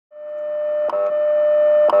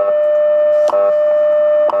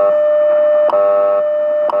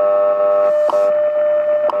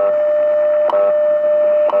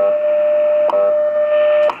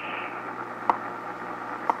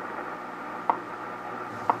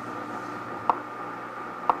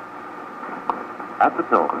at the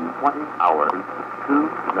Pilgrim, 20 hours, 2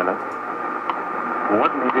 minutes.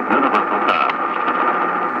 Coordinated universal time.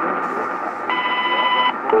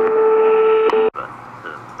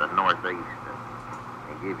 The northeast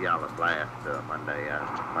and give y'all a blast Monday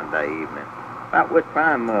evening. About what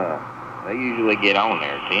time they usually get on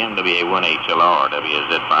there? 10 WA1HLR,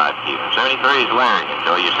 WZ5Q. 73 is wearing it.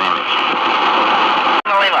 Show your sandwich.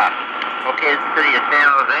 Okay, it's the city of San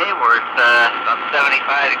Jose, where it's about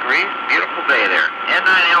 75 degrees. Beautiful day there.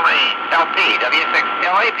 N9LP,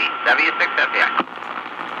 W6LAP, W6FBI.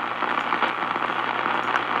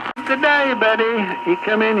 The day, buddy. You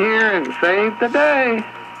come in here and save the day.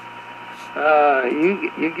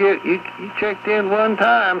 You checked in one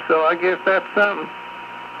time, so I guess that's something.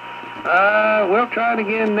 We'll try it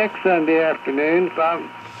again next Sunday afternoon if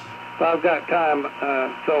I've got time.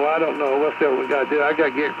 So I don't know. We'll see what we got to do. I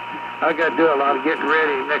got to do a lot of getting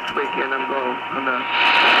ready next weekend. I'm going on a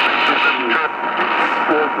trip.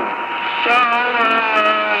 So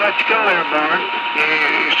let's go there, Bart.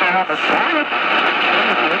 You set up a silent?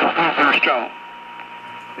 First go.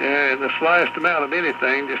 Yeah, the slightest amount of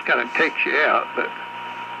anything just kind of takes you out, but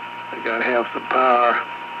I got to have some power.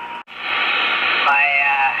 I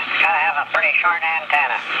have a pretty short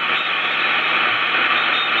antenna.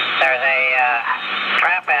 There's a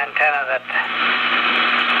trap antenna that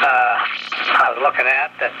I was looking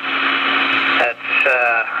at that's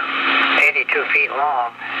 82 feet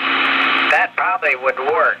long. That probably would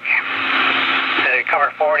work. It'd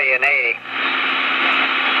cover 40 and 80.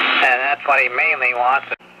 And that's what he mainly wants.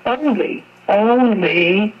 Only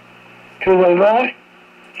to the lost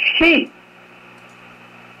sheep.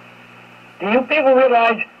 Do you people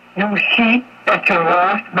realize you sheep that you're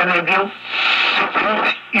lost, many of you? You've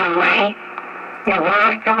lost your way. You've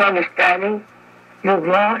lost your understanding. You've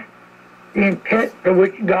lost the intent for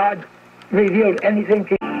which God revealed anything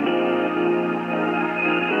to you.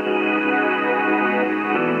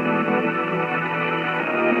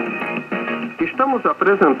 Estamos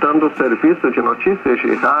apresentando o serviço de notícias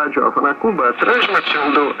de rádio Havana, Cuba,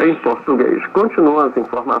 transmitindo em português. Continuam as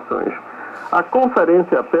informações. A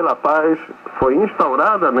Conferência pela Paz foi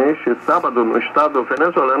instaurada neste sábado no estado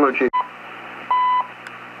venezuelano de...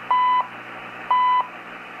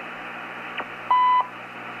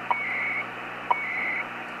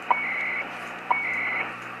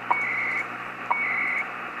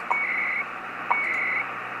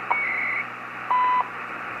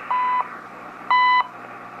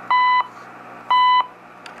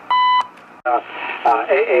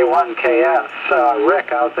 AA1KS,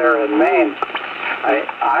 Rick out there in Maine.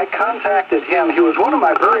 I contacted him. He was one of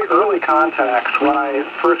my very early contacts when I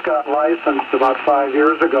first got licensed about 5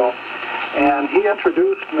 years ago. And he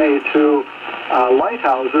introduced me to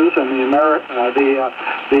lighthouses and the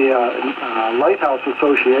Lighthouse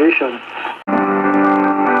Association